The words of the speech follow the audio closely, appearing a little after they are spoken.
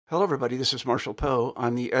Hello, everybody. This is Marshall Poe.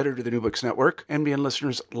 I'm the editor of the New Books Network. NBN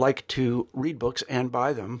listeners like to read books and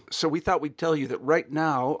buy them. So we thought we'd tell you that right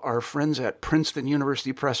now, our friends at Princeton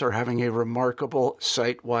University Press are having a remarkable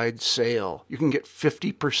site-wide sale. You can get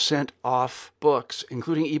 50% off books,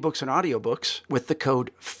 including ebooks and audiobooks, with the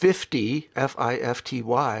code 50,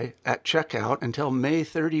 F-I-F-T-Y, at checkout until May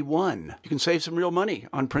 31. You can save some real money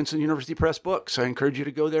on Princeton University Press books. I encourage you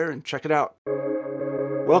to go there and check it out.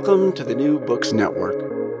 Welcome to the New Books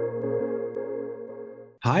Network.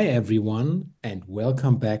 Hi, everyone, and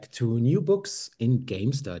welcome back to New Books in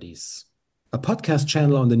Game Studies, a podcast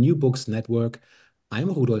channel on the New Books Network.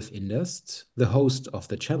 I'm Rudolf Inderst, the host of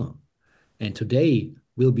the channel. And today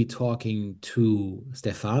we'll be talking to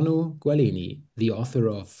Stefano Gualeni, the author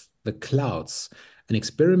of The Clouds, an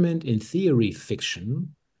experiment in theory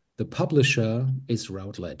fiction. The publisher is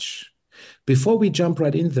Routledge. Before we jump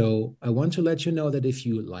right in, though, I want to let you know that if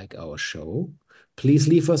you like our show, please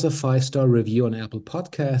leave us a 5-star review on Apple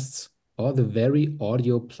Podcasts or the very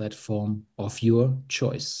audio platform of your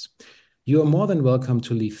choice. You are more than welcome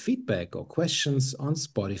to leave feedback or questions on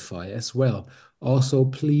Spotify as well. Also,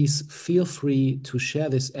 please feel free to share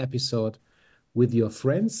this episode with your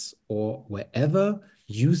friends or wherever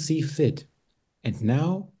you see fit. And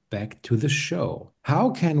now, back to the show. How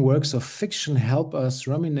can works of fiction help us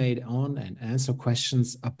ruminate on and answer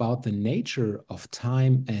questions about the nature of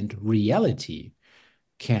time and reality?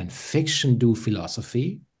 Can fiction do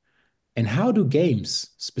philosophy? And how do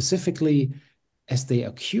games, specifically as they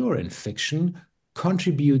occur in fiction,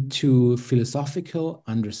 contribute to philosophical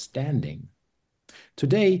understanding?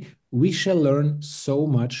 Today, we shall learn so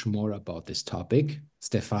much more about this topic.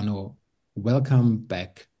 Stefano, welcome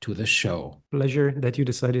back to the show. Pleasure that you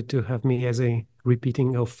decided to have me as a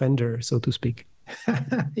repeating offender, so to speak.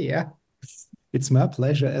 Yeah, it's my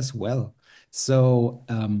pleasure as well. So,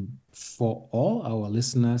 for all our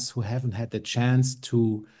listeners who haven't had the chance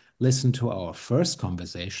to listen to our first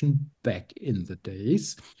conversation back in the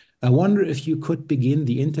days, I wonder if you could begin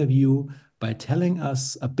the interview by telling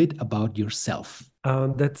us a bit about yourself.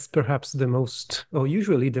 That's perhaps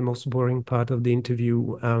usually the most boring part of the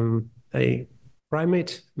interview. A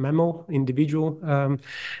primate, mammal, individual.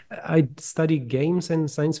 I study games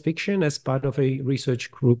and science fiction as part of a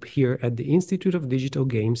research group here at the Institute of Digital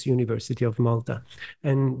Games, University of Malta.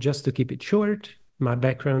 And just to keep it short, my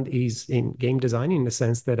background is in game design in the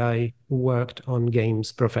sense that I worked on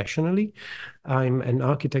games professionally. I'm an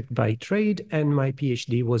architect by trade, and my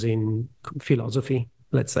PhD was in philosophy,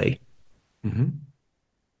 let's say. Mm-hmm.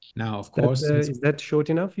 Now, of course... Is that short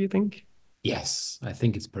enough, you think? Yes, I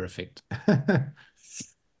think it's perfect.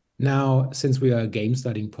 Now, since we are a game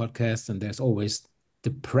studying podcast and there's always the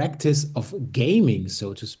practice of gaming,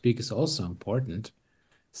 so to speak, is also important.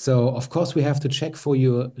 So, of course, we have to check for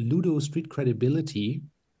your Ludo Street credibility.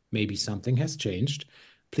 Maybe something has changed.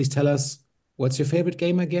 Please tell us, what's your favorite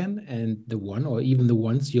game again? And the one or even the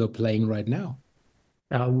ones you're playing right now.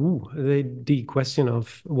 The question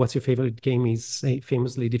of what's your favorite game is a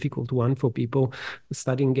famously difficult one for people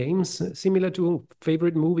studying games, similar to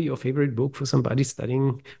favorite movie or favorite book for somebody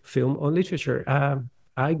studying film or literature.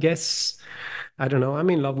 I guess, I don't know, I'm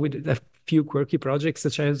in love with a few quirky projects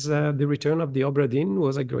such as The Return of the Obra Dinn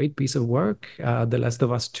was a great piece of work. The Last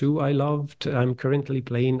of Us 2 I loved. I'm currently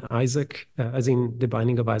playing Isaac, as in The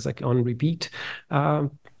Binding of Isaac, on repeat.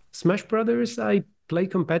 Smash Brothers, I play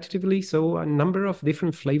competitively, so a number of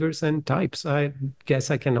different flavors and types. I guess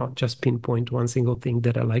I cannot just pinpoint one single thing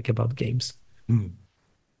that I like about games.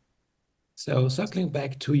 So circling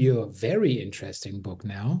back to your very interesting book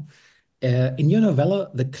now, in your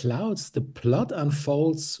novella, The Clouds, the plot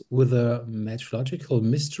unfolds with a meteorological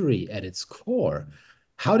mystery at its core.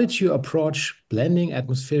 How did you approach blending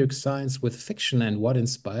atmospheric science with fiction, and what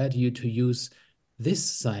inspired you to use this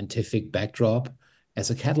scientific backdrop as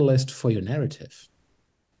a catalyst for your narrative?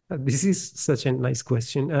 This is such a nice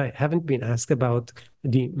question. I haven't been asked about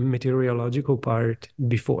the meteorological part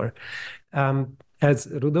before. As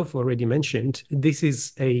Rudolf already mentioned, this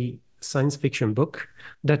is a science fiction book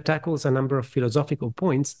that tackles a number of philosophical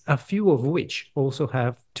points, a few of which also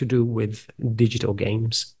have to do with digital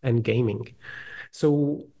games and gaming.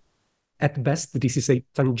 So at best, this is a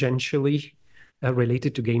tangentially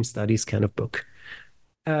related to game studies kind of book.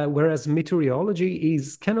 Whereas meteorology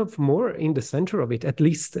is kind of more in the center of it, at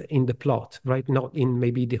least in the plot, right? Not in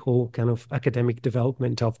maybe the whole kind of academic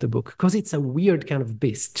development of the book, because it's a weird kind of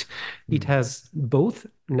beast. It has both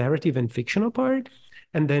narrative and fictional part,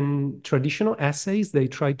 and then traditional essays, they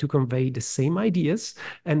try to convey the same ideas,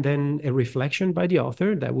 and then a reflection by the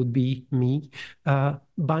author, that would be me,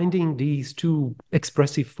 binding these two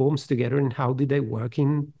expressive forms together and how did they work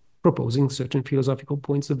in proposing certain philosophical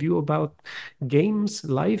points of view about games,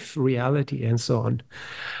 life, reality, and so on.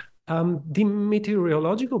 The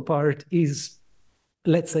meteorological part is,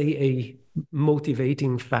 let's say, a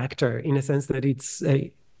motivating factor in a sense that it's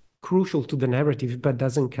crucial to the narrative, but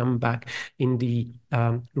doesn't come back in the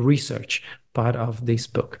research part of this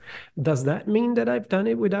book. Does that mean that I've done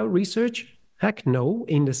it without research? Heck no,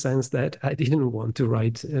 in the sense that I didn't want to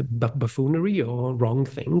write buffoonery or wrong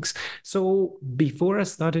things. So before I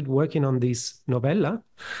started working on this novella,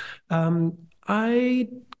 I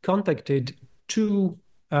contacted two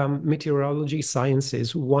meteorology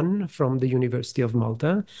sciences, one from the University of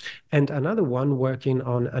Malta and another one working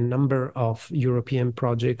on a number of European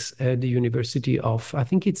projects at the University of, I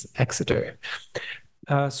think it's Exeter.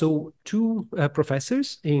 So two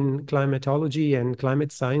professors in climatology and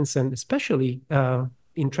climate science, and especially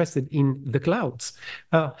interested in the clouds,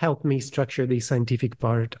 helped me structure the scientific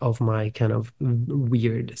part of my kind of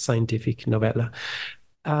weird scientific novella.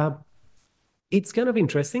 It's kind of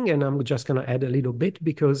interesting, and I'm just going to add a little bit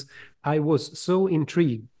because I was so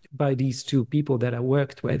intrigued by these two people that I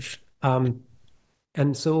worked with,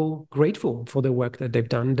 and so grateful for the work that they've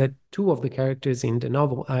done, that two of the characters in the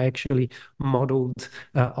novel I actually modeled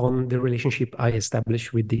on the relationship I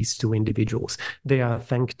established with these two individuals. They are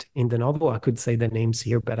thanked in the novel. I could say their names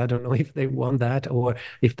here, but I don't know if they want that or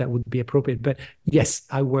if that would be appropriate. But yes,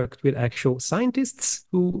 I worked with actual scientists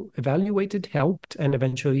who evaluated, helped, and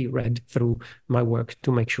eventually read through my work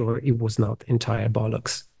to make sure it was not entire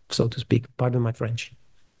bollocks, so to speak. Pardon my French.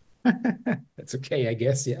 That's okay, I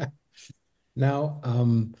guess, yeah. Now,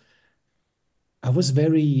 I was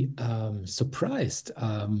very surprised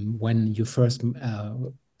when you first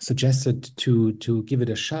suggested to give it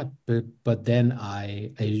a shot, but then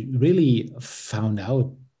I really found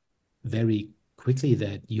out very quickly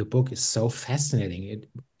that your book is so fascinating. It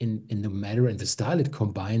in the matter and the style, it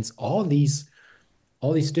combines all these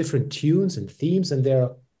different tunes and themes, and there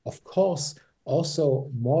are, of course, also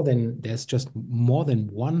there's just more than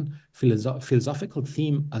one philosophical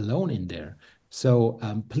theme alone in there. So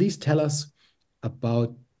please tell us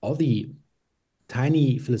about all the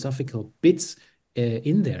tiny philosophical bits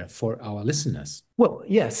in there for our listeners. Well,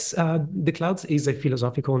 yes, The Clouds is a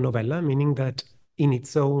philosophical novella, meaning that in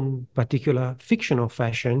its own particular fictional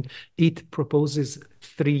fashion, it proposes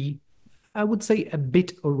three, I would say, a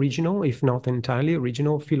bit original, if not entirely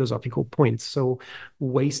original, philosophical points. So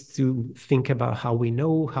ways to think about how we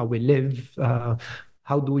know, how we live,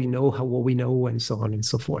 how do we know what we know, and so on and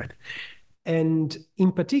so forth. And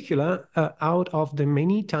in particular, out of the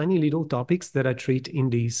many tiny little topics that I treat in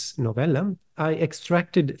this novella, I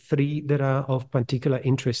extracted three that are of particular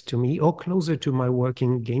interest to me or closer to my work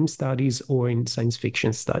in game studies or in science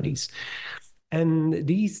fiction studies. And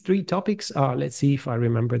these three topics are, let's see if I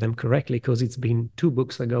remember them correctly, because it's been 2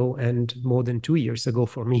 books ago and more than 2 years ago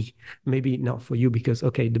for me. Maybe not for you because,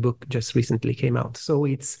 okay, the book just recently came out. So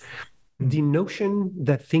it's the notion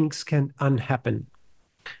that things can unhappen,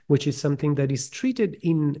 which is something that is treated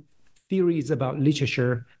in theories about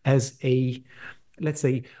literature as a, let's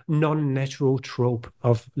say, non-natural trope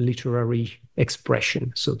of literary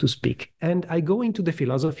expression, so to speak. And I go into the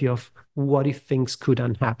philosophy of what if things could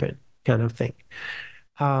unhappen, kind of thing.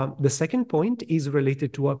 The second point is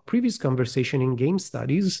related to our previous conversation in game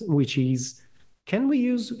studies, which is, can we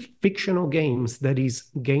use fictional games, that is,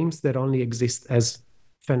 games that only exist as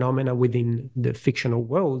phenomena within the fictional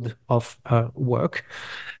world of work,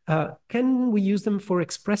 can we use them for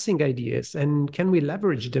expressing ideas, and can we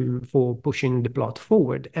leverage them for pushing the plot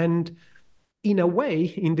forward? And in a way,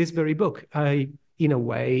 in this very book, I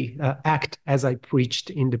act as I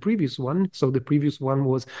preached in the previous one. So the previous one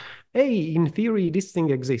was, hey, in theory, this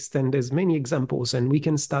thing exists and there's many examples and we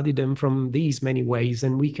can study them from these many ways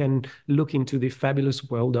and we can look into the fabulous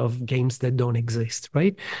world of games that don't exist,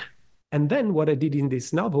 right? And then what I did in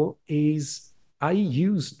this novel is I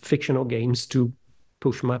used fictional games to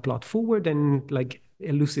push my plot forward and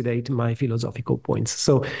elucidate my philosophical points.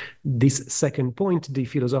 So this second point, the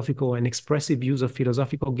philosophical and expressive use of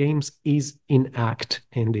philosophical games, is in act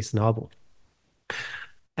in this novel.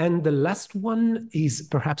 And the last one is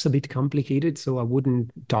perhaps a bit complicated, so I wouldn't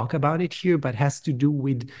talk about it here, but has to do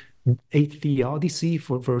with a theodicy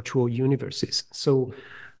for virtual universes. So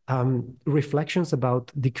reflections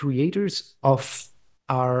about the creators of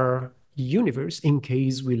our universe in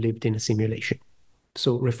case we lived in a simulation.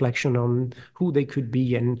 So reflection on who they could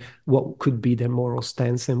be and what could be their moral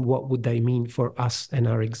stance and what would they mean for us and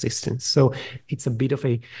our existence. So it's a bit of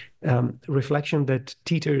a reflection that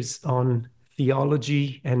teeters on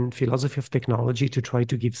theology and philosophy of technology to try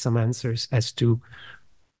to give some answers as to,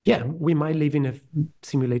 yeah, we might live in a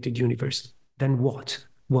simulated universe. Then what?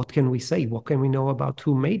 what can we say? What can we know about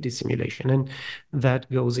who made this simulation? And that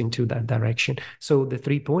goes into that direction. So the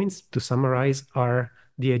 3 points, to summarize, are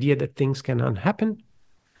the idea that things cannot happen,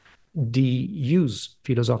 the use,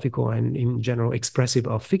 philosophical and in general expressive,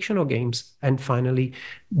 of fictional games, and finally,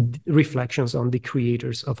 reflections on the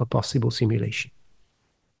creators of a possible simulation.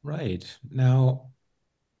 Right. Now,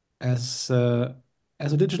 as a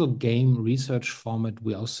digital game research format,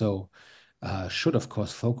 we also should, of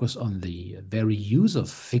course, focus on the very use of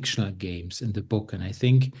fictional games in the book. And I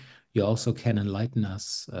think you also can enlighten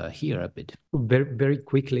us here a bit. Very, very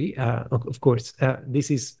quickly, of course, this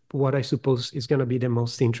is what I suppose is going to be the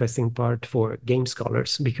most interesting part for game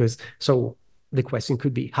scholars, because the question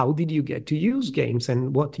could be, how did you get to use games,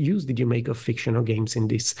 and what use did you make of fictional games in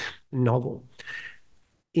this novel?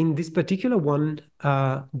 In this particular one,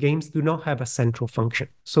 games do not have a central function.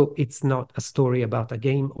 So it's not a story about a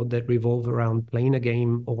game or that revolve around playing a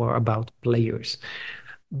game or about players.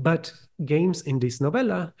 But games in this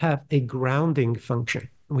novella have a grounding function,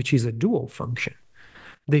 which is a dual function.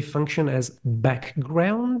 They function as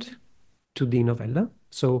background to the novella.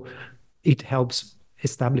 So it helps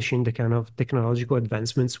establishing the kind of technological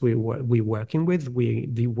advancements we're working with.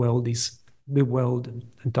 The world,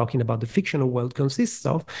 I'm talking about the fictional world, consists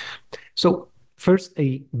of. So first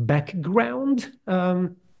a background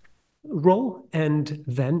role, and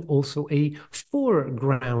then also a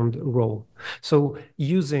foreground role. So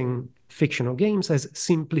using fictional games as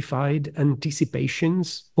simplified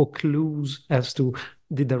anticipations or clues as to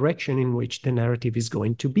the direction in which the narrative is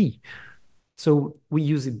going to be. So we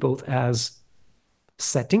use it both as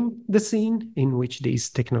setting the scene in which this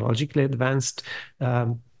technologically advanced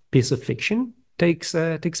piece of fiction takes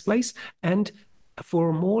place, and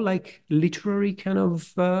for more like literary kind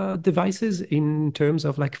of devices in terms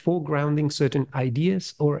of like foregrounding certain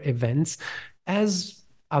ideas or events, as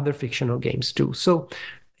other fictional games do. So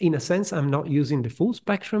in a sense, I'm not using the full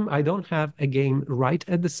spectrum. I don't have a game right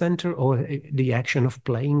at the center, or the action of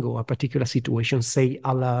playing or a particular situation, say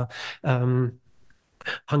a la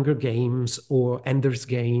Hunger Games or Ender's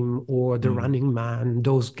Game or The Running Man,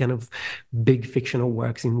 those kind of big fictional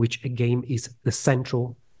works in which a game is the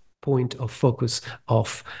central point of focus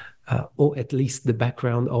of, or at least the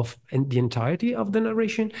background of the entirety of the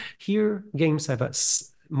narration. Here, games have a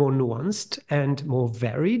more nuanced and more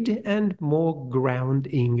varied and more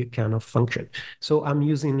grounding kind of function. So I'm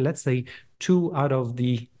using, let's say, 2 out of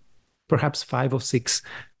the perhaps 5 or 6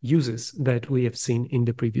 uses that we have seen in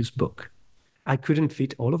the previous book. I couldn't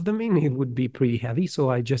fit all of them in. It would be pretty heavy.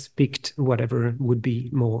 So I just picked whatever would be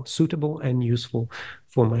more suitable and useful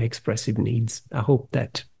for my expressive needs. I hope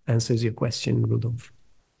that answers your question, Rudolf.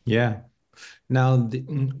 Yeah. Now,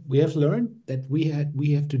 we have learned that we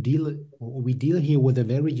deal here with a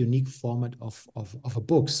very unique format of a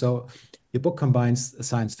book. So your book combines a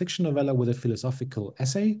science fiction novella with a philosophical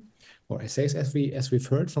essay, or essays, as we've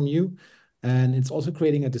heard from you. And it's also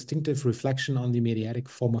creating a distinctive reflection on the mediatic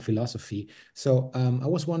form of philosophy. So I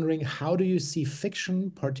was wondering, how do you see fiction,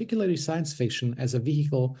 particularly science fiction, as a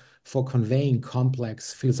vehicle for conveying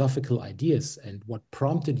complex philosophical ideas? And what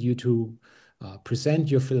prompted you to present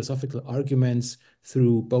your philosophical arguments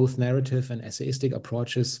through both narrative and essayistic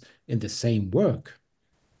approaches in the same work?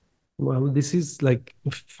 Well, this is like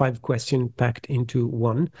 5 questions packed into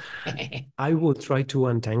one. I will try to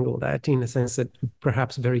untangle that in a sense that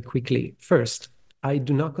perhaps very quickly. First, I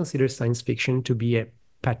do not consider science fiction to be a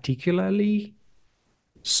particularly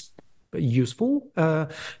useful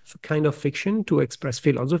kind of fiction to express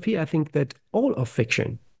philosophy. I think that all of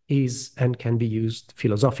fiction is and can be used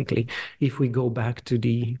philosophically. If we go back to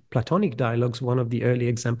the Platonic dialogues, one of the early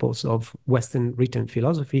examples of Western written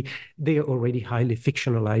philosophy, they are already highly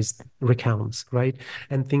fictionalized recounts, right?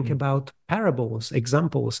 And think about parables,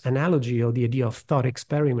 examples, analogy, or the idea of thought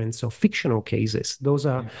experiments or fictional cases. Those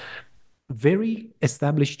are very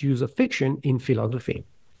established use of fiction in philosophy.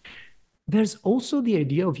 There's also the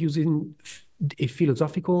idea of using a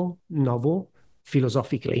philosophical novel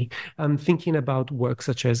philosophically. I'm thinking about works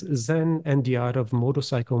such as Zen and the Art of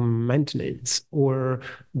Motorcycle Maintenance, or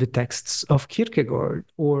the texts of Kierkegaard,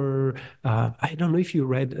 or I don't know if you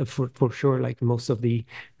read, for sure, like most of the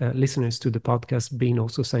listeners to the podcast being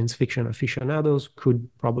also science fiction aficionados, could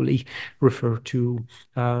probably refer to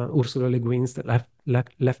Ursula Le Guin's The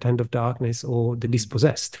Left Hand of Darkness or The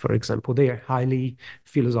Dispossessed, for example. They are highly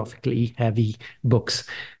philosophically heavy books.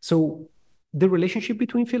 So the relationship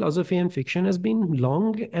between philosophy and fiction has been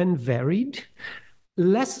long and varied.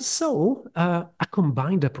 Less so a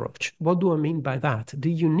combined approach. What do I mean by that?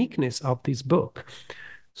 The uniqueness of this book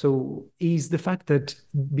is the fact that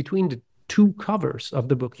between the 2 covers of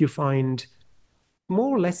the book, you find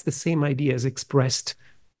more or less the same ideas expressed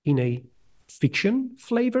in a fiction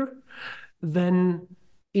flavor than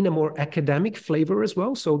in a more academic flavor as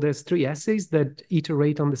well. So there's 3 essays that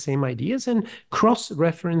iterate on the same ideas and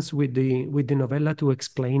cross-reference with the novella to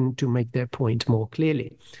explain, to make their point more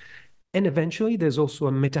clearly. And eventually there's also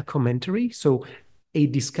a meta-commentary, so a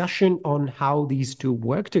discussion on how these two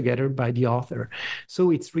work together by the author.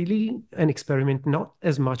 So it's really an experiment, not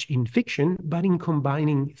as much in fiction, but in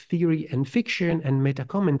combining theory and fiction and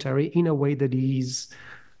meta-commentary in a way that is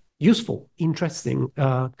useful, interesting,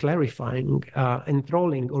 clarifying,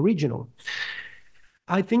 enthralling, original.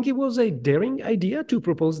 I think it was a daring idea to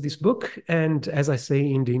propose this book. And as I say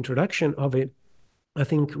in the introduction of it, I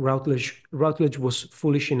think Routledge was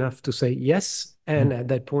foolish enough to say yes. And at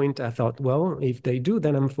that point, I thought, well, if they do,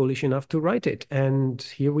 then I'm foolish enough to write it. And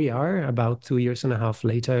here we are about 2.5 years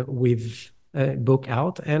later with a book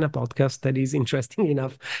out and a podcast that is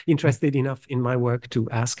interested enough in my work to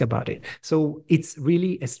ask about it. So it's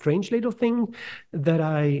really a strange little thing that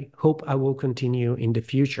I hope I will continue in the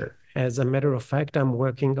future. As a matter of fact, I'm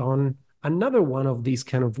working on another one of these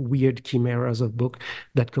kind of weird chimeras of book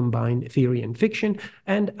that combine theory and fiction.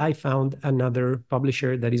 And I found another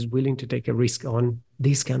publisher that is willing to take a risk on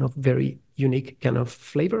this kind of very unique kind of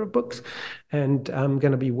flavor of books. And I'm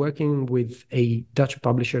going to be working with a Dutch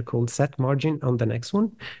publisher called Set Margin on the next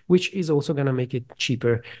one, which is also going to make it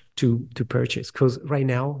cheaper to purchase. Because right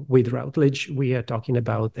now with Routledge, we are talking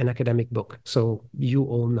about an academic book. So you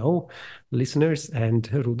all know, listeners, and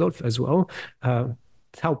Rudolf as well,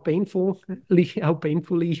 how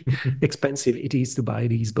painfully expensive it is to buy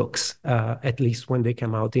these books, at least when they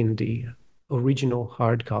come out in the original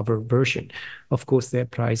hardcover version. Of course, they're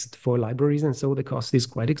priced for libraries, and so the cost is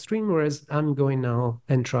quite extreme, whereas I'm going now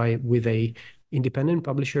and try with a independent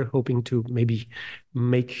publisher, hoping to maybe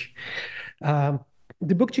make the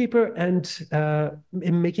book cheaper and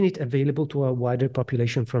making it available to a wider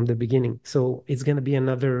population from the beginning. So it's going to be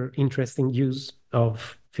another interesting use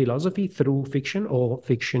of philosophy through fiction or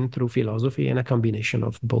fiction through philosophy, and a combination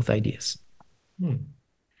of both ideas.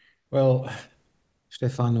 Well,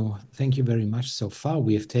 Stefano, thank you very much. So far,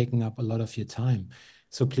 we have taken up a lot of your time.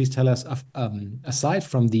 So please tell us, aside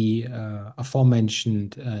from the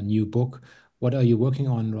aforementioned new book, what are you working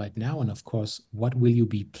on right now? And of course, what will you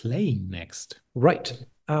be playing next? Right.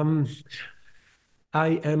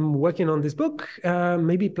 I am working on this book,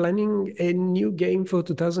 maybe planning a new game for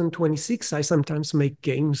 2026. I sometimes make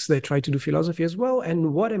games that try to do philosophy as well.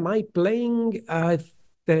 And what am I playing?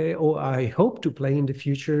 Or I hope to play in the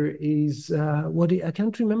future is I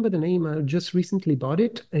can't remember the name. I just recently bought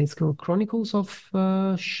it. It's called Chronicles of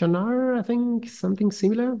Shannara, I think, something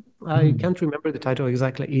similar. I can't remember the title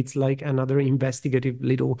exactly. It's like another investigative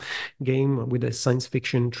little game with a science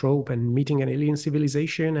fiction trope and meeting an alien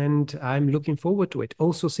civilization, and I'm looking forward to it.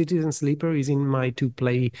 Also, Citizen Sleeper is in my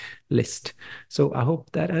to-play list. So I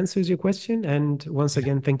hope that answers your question. And once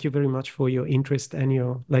again, thank you very much for your interest and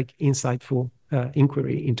your insightful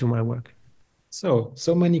inquiry into my work. So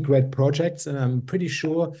many great projects, and I'm pretty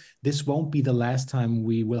sure this won't be the last time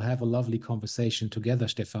we will have a lovely conversation together,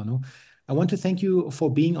 Stefano. I want to thank you for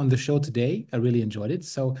being on the show today. I really enjoyed it.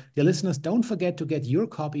 So, dear listeners, don't forget to get your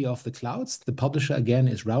copy of The Clouds. The publisher again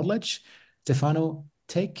is Routledge. Stefano,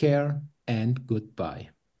 take care and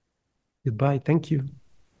goodbye. Goodbye. Thank you.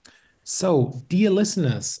 So, dear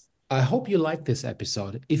listeners, I hope you liked this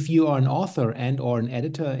episode. If you are an author and or an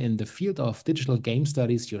editor in the field of digital game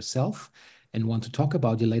studies yourself and want to talk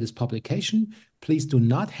about your latest publication, please do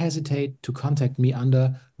not hesitate to contact me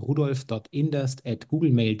under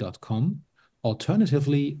rudolf.inderst@googlemail.com.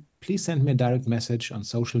 Alternatively, please send me a direct message on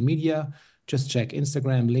social media. Just check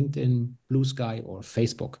Instagram, LinkedIn, Blue Sky, or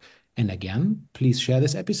Facebook. And again, please share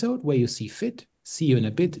this episode where you see fit. See you in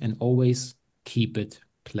a bit, and always keep it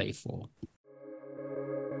playful.